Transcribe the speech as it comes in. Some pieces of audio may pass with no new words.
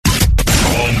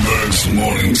This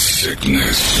morning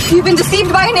sickness. You've been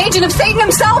deceived by an agent of Satan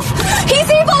himself.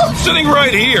 He's evil. Sitting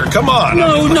right here. Come on.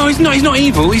 No, he's not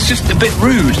evil. He's just a bit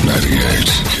rude. 98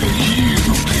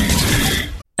 KUPD.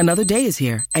 Another day is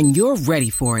here, and you're ready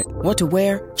for it. What to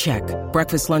wear? Check.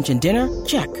 Breakfast, lunch, and dinner?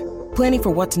 Check. Planning for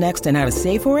what's next and how to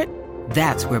save for it?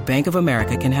 That's where Bank of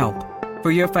America can help. For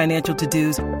your financial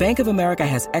to-dos, Bank of America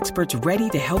has experts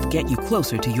ready to help get you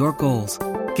closer to your goals.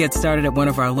 Get started at one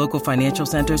of our local financial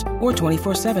centers or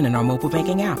 24/7 in our mobile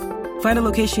banking app. Find a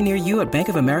location near you at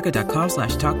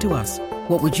bankofamerica.com/talktous.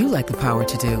 What would you like the power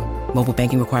to do? Mobile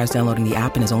banking requires downloading the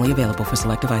app and is only available for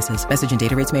select devices. Message and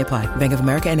data rates may apply. Bank of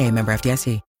America NA, member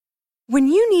FDIC. When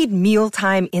you need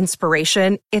mealtime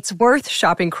inspiration, it's worth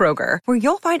shopping Kroger, where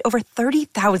you'll find over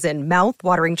 30,000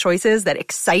 mouth-watering choices that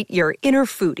excite your inner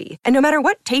foodie. And no matter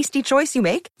what tasty choice you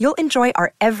make, you'll enjoy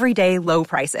our everyday low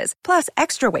prices, plus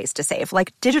extra ways to save,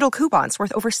 like digital coupons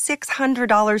worth over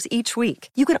 $600 each week.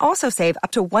 You can also save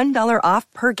up to $1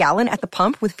 off per gallon at the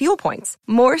pump with fuel points.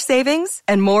 More savings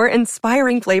and more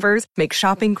inspiring flavors make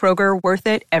shopping Kroger worth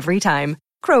it every time.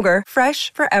 Kroger,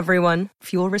 fresh for everyone.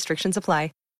 Fuel restrictions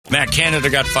apply. Matt Canada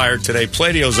got fired today.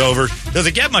 Playdeo's over. Does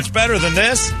it get much better than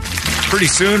this? Pretty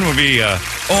soon we'll be,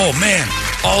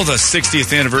 all the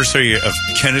 60th anniversary of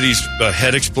Kennedy's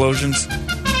head explosions.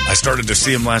 I started to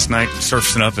see them last night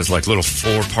surfacing up as like little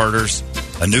four-parters.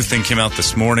 A new thing came out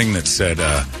this morning that said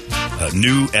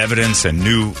new evidence and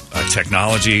new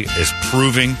technology is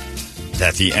proving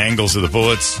that the angles of the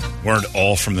bullets weren't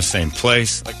all from the same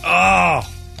place. Like,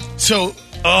 So...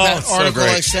 that article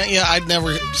I sent you, I'd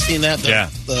never seen that.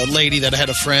 The lady that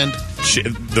had a friend.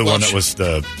 One that was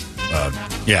the...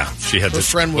 she had her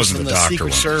friend was from the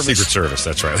Secret Service. Secret Service,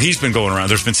 that's right. He's been going around.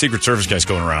 There's been Secret Service guys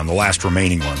going around, the last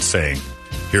remaining one, saying,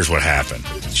 here's what happened.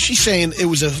 She's saying it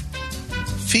was a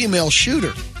female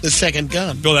shooter, the second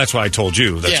gun. Well, that's why I told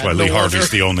you. That's why Lee Harvey's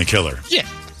the only killer. Yeah.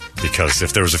 Because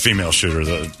if there was a female shooter,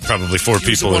 probably 4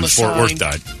 people in Fort Worth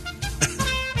died.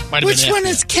 Which one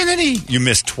is Kennedy? You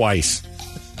missed twice.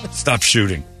 Stop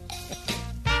shooting.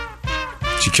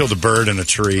 She killed a bird in a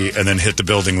tree and then hit the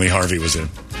building Lee Harvey was in.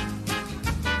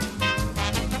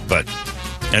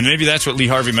 And maybe that's what Lee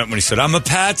Harvey meant when he said, I'm a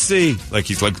patsy. Like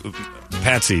he's like,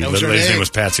 Patsy. The lady's name was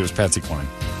Patsy. It was Patsy Cline.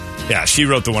 Yeah, she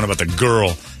wrote the one about the girl.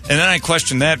 And then I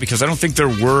questioned that because I don't think there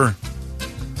were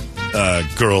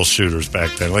girl shooters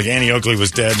back then. Like Annie Oakley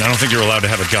was dead, and I don't think you were allowed to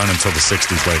have a gun until the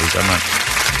 60s, ladies. I'm not...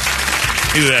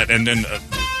 Either that, and then...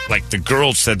 like the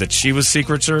girl said that she was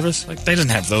Secret Service. Like they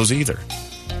didn't have those either.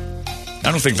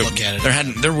 I don't think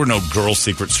there were no girl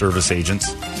Secret Service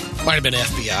agents. Might have been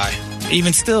FBI.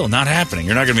 Even still, not happening.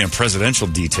 You're not going to be on presidential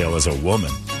detail as a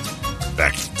woman.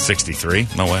 Back in 63?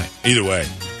 No way. Either way,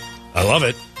 I love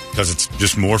it because it's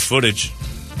just more footage,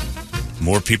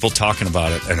 more people talking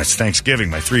about it, and it's Thanksgiving.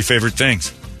 My 3 favorite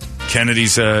things: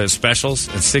 Kennedy's specials,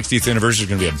 and 60th anniversary is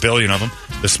going to be 1 billion of them.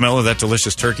 The smell of that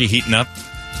delicious turkey heating up.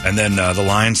 And then the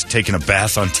Lions taking a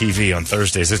bath on TV on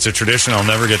Thursdays. It's a tradition I'll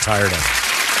never get tired of.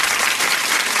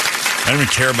 I don't even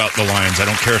care about the Lions. I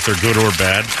don't care if they're good or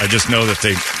bad. I just know that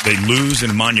they lose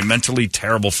in monumentally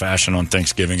terrible fashion on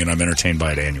Thanksgiving, and I'm entertained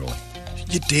by it annually.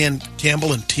 You get Dan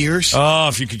Campbell in tears? Oh,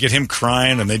 if you could get him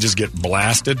crying and they just get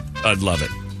blasted, I'd love it.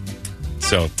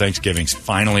 So Thanksgiving's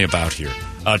finally about here.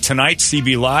 Tonight,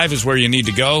 CB Live is where you need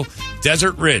to go.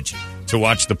 Desert Ridge. To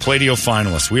watch the Playdio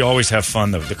finalists. We always have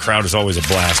fun. The crowd is always a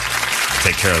blast.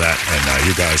 Take care of that. And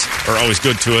you guys are always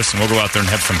good to us. And we'll go out there and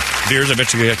have some beers. I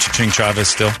bet you got Ching Chavez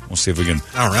still. We'll see if we can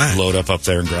load up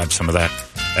there and grab some of that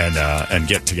and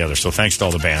get together. So thanks to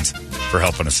all the bands for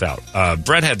helping us out.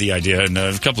 Brett had the idea, and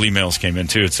a couple emails came in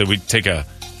too. It said we'd take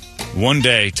one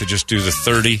day to just do the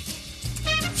 30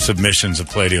 submissions of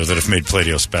Playdio that have made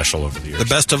Playdio special over the years. The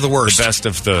best of the worst.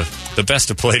 The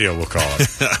best of Playdio, we'll call it.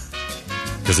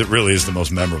 Because it really is the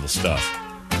most memorable stuff.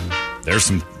 There's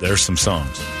some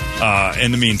songs.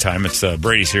 In the meantime, it's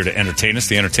Brady's here to entertain us.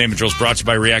 The Entertainment Drill is brought to you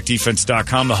by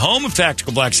ReactDefense.com, the home of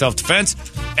Tactical Black Self-Defense.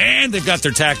 And they've got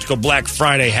their Tactical Black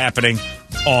Friday happening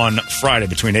on Friday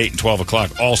between 8 and 12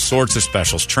 o'clock. All sorts of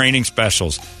specials, training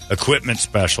specials, equipment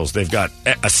specials. They've got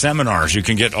seminars. You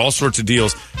can get all sorts of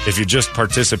deals if you just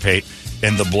participate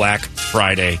in the Black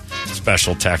Friday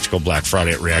special, Tactical Black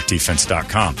Friday at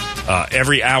ReactDefense.com.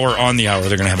 Every hour on the hour,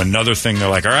 they're going to have another thing. They're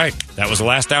like, all right, that was the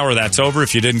last hour. That's over.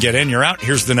 If you didn't get in, you're out.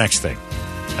 Here's the next thing.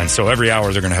 And so every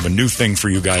hour, they're going to have a new thing for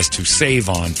you guys to save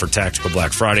on for Tactical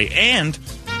Black Friday. And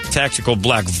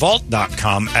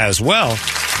TacticalBlackVault.com as well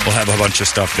will have a bunch of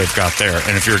stuff they've got there.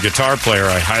 And if you're a guitar player,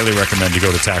 I highly recommend you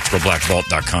go to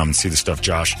TacticalBlackVault.com and see the stuff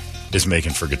Josh is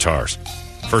making for guitars.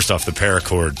 First off, the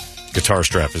paracord guitar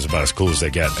strap is about as cool as they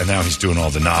get. And now he's doing all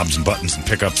the knobs and buttons and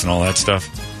pickups and all that stuff.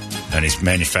 and he's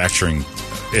manufacturing.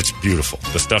 It's beautiful.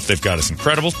 The stuff they've got is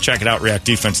incredible. Check it out,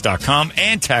 reactdefense.com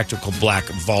and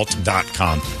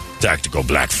tacticalblackvault.com. Tactical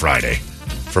Black Friday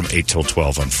from 8 till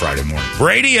 12 on Friday morning.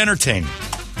 Brady Entertainment.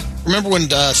 Remember when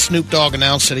Snoop Dogg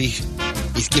announced that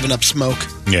he's giving up smoke?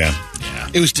 Yeah.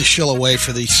 It was to shill away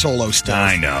for the solo stuff.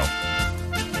 I know.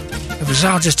 It was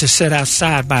all just to sit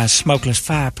outside by a smokeless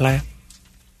fireplace.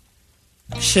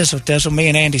 Shizzle dizzle, me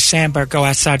and Andy Samberg go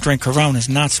outside, drink Coronas,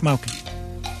 not smoking.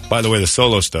 By the way, the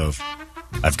solo stove,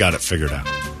 I've got it figured out.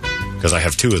 Because I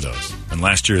have 2 of those. And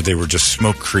last year they were just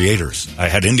smoke creators. I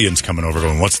had Indians coming over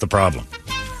going, what's the problem?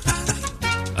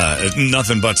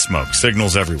 Nothing but smoke.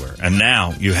 Signals everywhere. And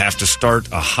now you have to start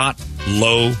a hot,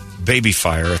 low baby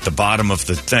fire at the bottom of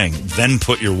the thing, then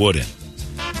put your wood in.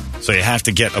 So you have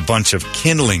to get a bunch of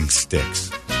kindling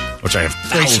sticks, which I have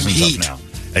thousands of now.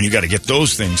 And you got to get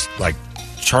those things like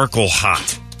charcoal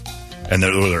hot. And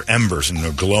they're embers and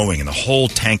they're glowing and the whole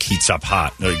tank heats up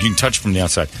hot. You can touch from the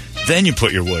outside. Then you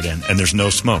put your wood in and there's no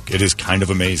smoke. It is kind of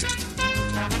amazing.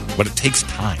 But it takes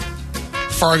time.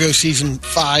 Fargo Season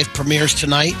 5 premieres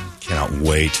tonight. Cannot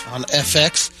wait. On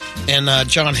FX. And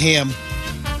John Hamm,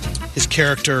 his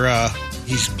character,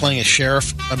 he's playing a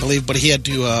sheriff, I believe, but he had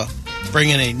to bring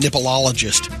in a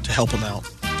nippleologist to help him out.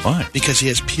 Why? Because he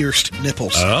has pierced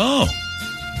nipples. Oh.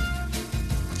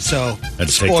 So, had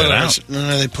to take that out.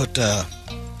 No, they put,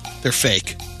 they're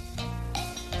fake.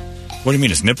 What do you mean?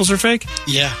 His nipples are fake?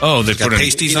 Yeah. Oh, they put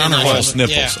pasties on or false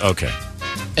nipples. Yeah. Okay.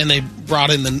 And they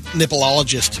brought in the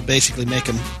nippleologist to basically make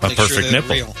him a make perfect sure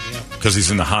nipple. real. Because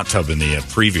he's in the hot tub in the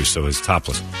preview, so he's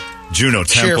topless. Juno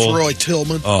Temple, Sheriff Roy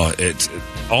Tillman. Oh, it's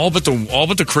all but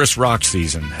the Chris Rock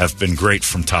season have been great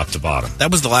from top to bottom.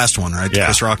 That was the last one, right? Yeah. The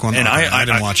Chris Rock one. And I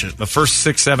didn't watch it. The first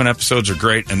 6-7 episodes are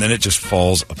great, and then it just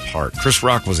falls apart. Chris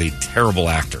Rock was a terrible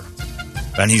actor,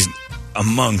 and he's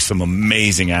among some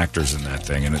amazing actors in that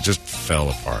thing, and it just fell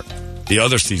apart. The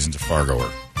other seasons of Fargo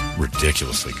are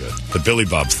ridiculously good. The Billy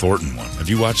Bob Thornton one. Have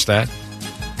you watched that?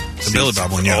 The Billy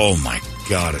Bob one, yeah. Oh, my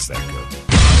God, is that good.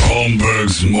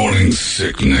 Holmberg's Morning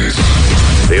Sickness.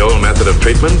 The old method of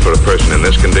treatment for a person in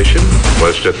this condition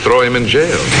was to throw him in jail.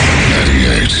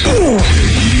 98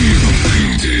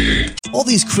 KUPD. All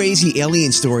these crazy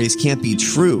alien stories can't be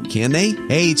true, can they?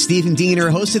 Hey, it's Stephen Diener,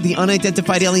 host of the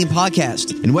Unidentified Alien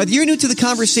Podcast. And whether you're new to the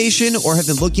conversation or have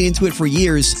been looking into it for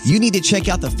years, you need to check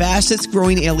out the fastest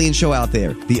growing alien show out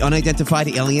there, the Unidentified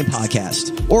Alien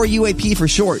Podcast, or UAP for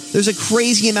short. There's a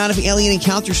crazy amount of alien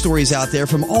encounter stories out there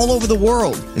from all over the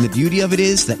world. And the beauty of it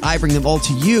is that I bring them all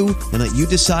to you and let you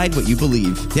decide what you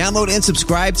believe. Download and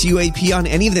subscribe to UAP on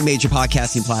any of the major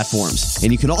podcasting platforms.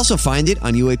 And you can also find it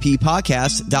on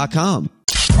UAPpodcast.com.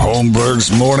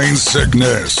 Holmberg's Morning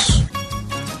Sickness.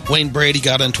 Wayne Brady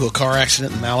got into a car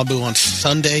accident in Malibu on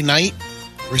Sunday night.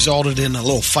 Resulted in a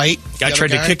little fight. Guy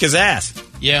tried to kick his ass.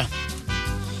 Yeah.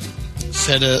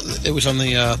 Said it was on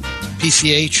the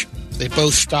PCH. They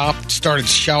both stopped, started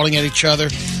shouting at each other.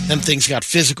 Then things got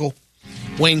physical.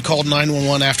 Wayne called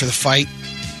 911 after the fight.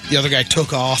 The other guy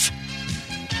took off.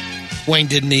 Wayne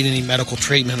didn't need any medical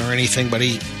treatment or anything, but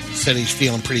he said he's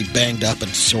feeling pretty banged up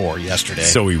and sore yesterday.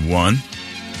 So he won?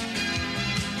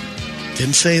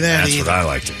 Didn't say that That's either. what I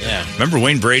like to hear. Yeah. Remember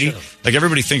Wayne Brady? Should've. Like,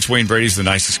 everybody thinks Wayne Brady's the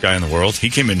nicest guy in the world.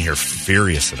 He came in here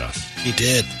furious at us. He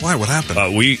did. Why? What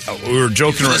happened? We were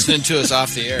joking around. Listening to us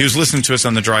off the air. He was listening to us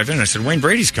on the drive in. I said, Wayne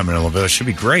Brady's coming in a little bit. That should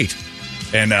be great.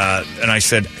 And I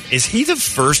said, is he the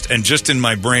first? And just in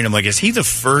my brain, I'm like, is he the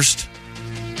first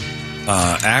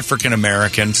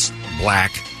African-American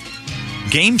black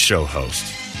game show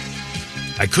host?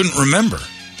 I couldn't remember.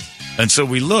 And so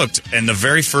we looked, and the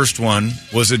very first one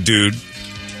was a dude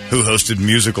who hosted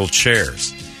musical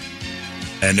chairs.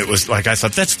 And it was like, I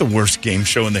thought, that's the worst game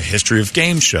show in the history of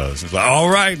game shows. It's like, all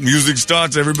right, music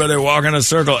starts, everybody walk in a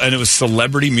circle. And it was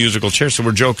celebrity musical chairs. So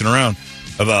we're joking around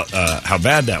about how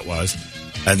bad that was.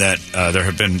 And that there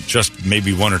have been just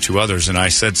maybe one or two others. And I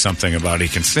said something about he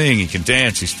can sing, he can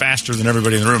dance, he's faster than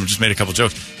everybody in the room. I just made a couple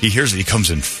jokes. He hears it, he comes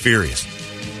in furious.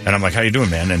 And I'm like, how you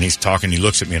doing, man? And he's talking, he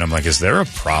looks at me, and I'm like, is there a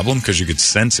problem? Because you could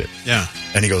sense it. Yeah.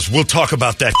 And he goes, we'll talk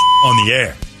about that on the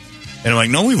air. And I'm like,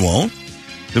 no, we won't.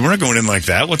 We're not going in like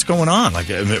that. What's going on? Like,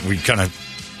 we kind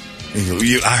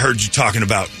of, I heard you talking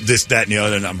about this, that, and the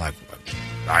other. And I'm like,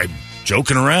 I'm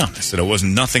joking around. I said, it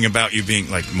wasn't nothing about you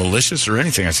being, like, malicious or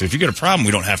anything. I said, if you get a problem,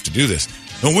 we don't have to do this.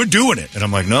 No, we're doing it. And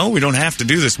I'm like, no, we don't have to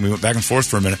do this. And we went back and forth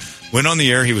for a minute. Went on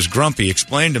the air. He was grumpy,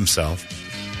 explained himself.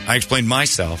 I explained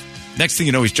myself. Next thing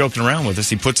you know, he's joking around with us.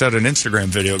 He puts out an Instagram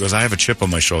video, goes, I have a chip on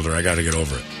my shoulder. I got to get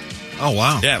over it. Oh,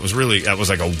 wow. Yeah, that was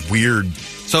like a weird.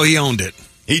 So he owned it.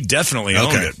 He definitely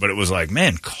owned it, but it was like,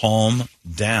 man, calm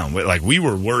down. Like, we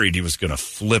were worried he was going to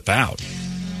flip out.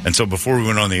 And so before we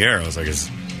went on the air, I was like,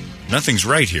 nothing's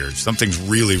right here. Something's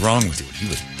really wrong with you. He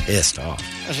was pissed off.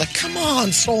 I was like, come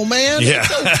on, soul man. Yeah.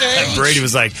 It's okay. Brady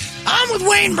was like, I'm with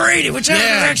Wayne Brady, whichever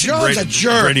direction. John's a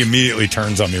jerk. Brady immediately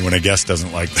turns on me when a guest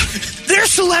doesn't like them. They're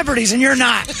celebrities and you're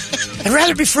not. I'd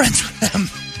rather be friends with them.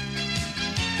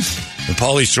 And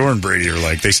Pauly Shore and Brady are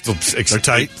like, they're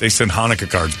tight. They send Hanukkah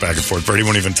cards back and forth. Brady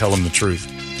won't even tell them the truth.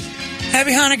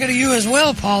 Happy Hanukkah to you as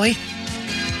well, Pauly.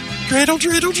 Dreidel,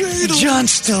 dreidel, dreidel.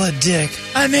 John's still a dick.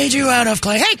 I made you out of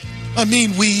clay. Hey! I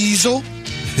mean, Weasel.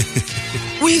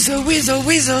 Weasel, weasel,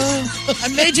 weasel. I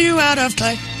made you out of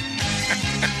clay.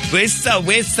 Weasel,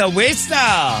 weasel,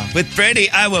 weasel. With Brady,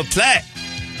 I will play.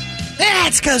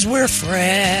 That's because we're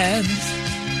friends.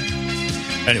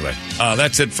 Anyway,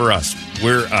 that's it for us.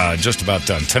 We're just about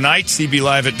done. Tonight, CB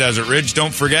Live at Desert Ridge.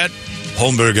 Don't forget,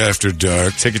 Holmberg After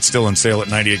Dark. Tickets still on sale at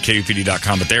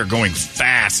 98kupd.com, but they're going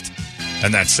fast.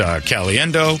 And that's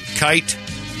Caliendo, Kite,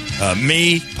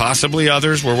 me, possibly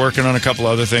others. We're working on a couple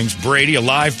other things. Brady, a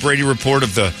live Brady report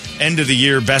of the end of the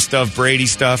year, best of Brady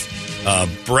stuff.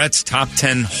 Brett's top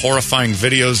 10 horrifying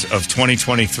videos of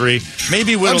 2023.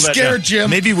 Maybe whittle I'm scared,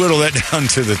 Jim. Maybe whittle that down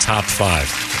to the top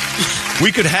 5.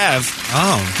 We could have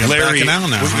Larry. Now,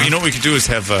 you know what we could do is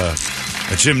have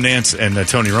Jim Nance and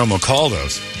Tony Romo call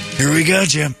those. Here we go,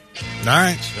 Jim. All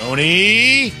right.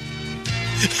 Tony.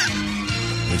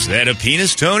 Was that a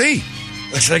penis, Tony?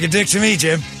 Looks like a dick to me,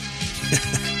 Jim.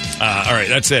 All right,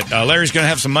 that's it. Larry's going to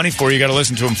have some money for you. You got to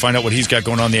listen to him, find out what he's got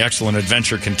going on. The excellent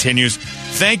adventure continues.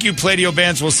 Thank you, Play-Doh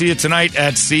Bands. We'll see you tonight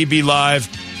at CB Live.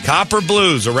 Copper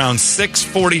Blues around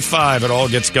 6:45. It all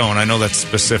gets going. I know that's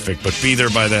specific, but be there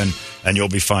by then, and you'll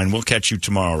be fine. We'll catch you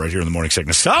tomorrow right here in the Morning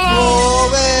Sickness.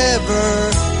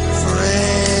 Forever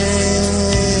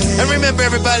friends. And remember,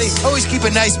 everybody, always keep a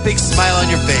nice big smile on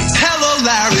your face. Hello,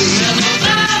 Larry.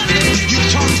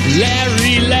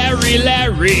 Larry, Larry,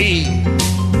 Larry.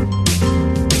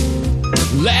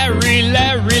 Larry,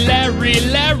 Larry, Larry,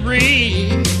 Larry.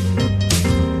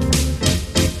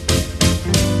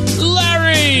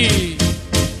 Larry.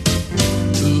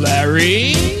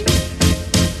 Larry.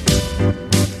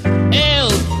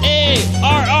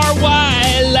 L-A-R-R-Y.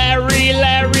 Larry,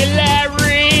 Larry,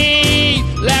 Larry.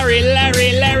 Larry,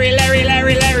 Larry, Larry, Larry,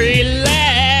 Larry, Larry,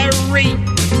 Larry.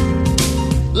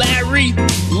 Larry,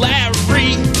 Larry,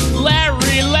 Larry,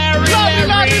 Larry,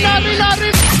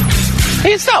 Larry.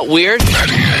 Hey, it's not weird.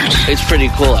 It's pretty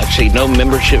cool, actually. No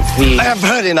membership fee. I have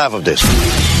heard enough of this.